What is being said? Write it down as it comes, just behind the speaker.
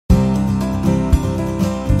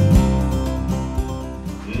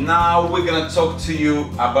Now we're gonna talk to you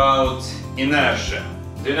about inertia.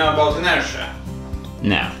 Do you know about inertia?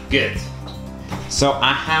 No, good. So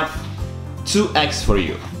I have two eggs for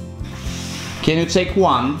you. Can you take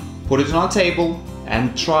one, put it on a table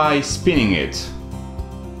and try spinning it?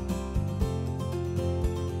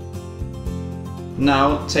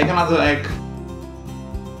 Now take another egg.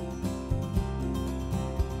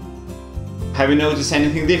 Have you noticed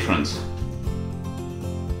anything different?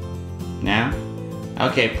 No?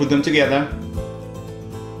 Okay, put them together.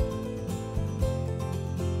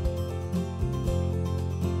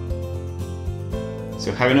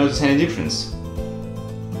 So have you noticed any difference?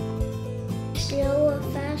 Slower,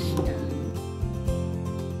 faster.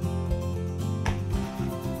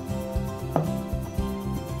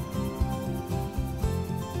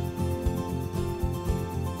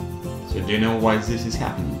 So do you know why this is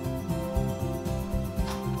happening?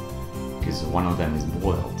 Because one of them is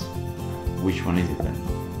boiled. Which one is it then?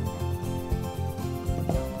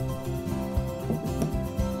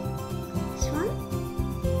 This one?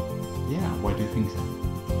 Yeah, why do you think so?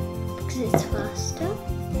 Because it's faster.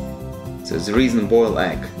 So the reason boiled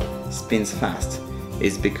egg spins fast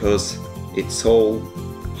is because it's all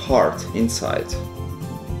hard inside.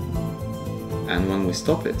 And when we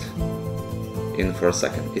stop it, in for a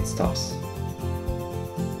second, it stops.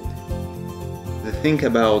 The thing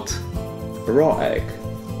about raw egg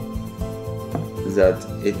is that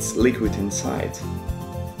it's liquid inside.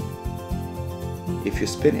 If you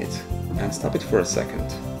spin it and stop it for a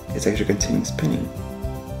second, it's actually continuing spinning.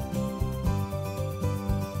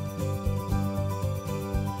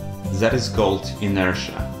 That is called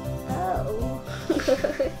inertia. Oh.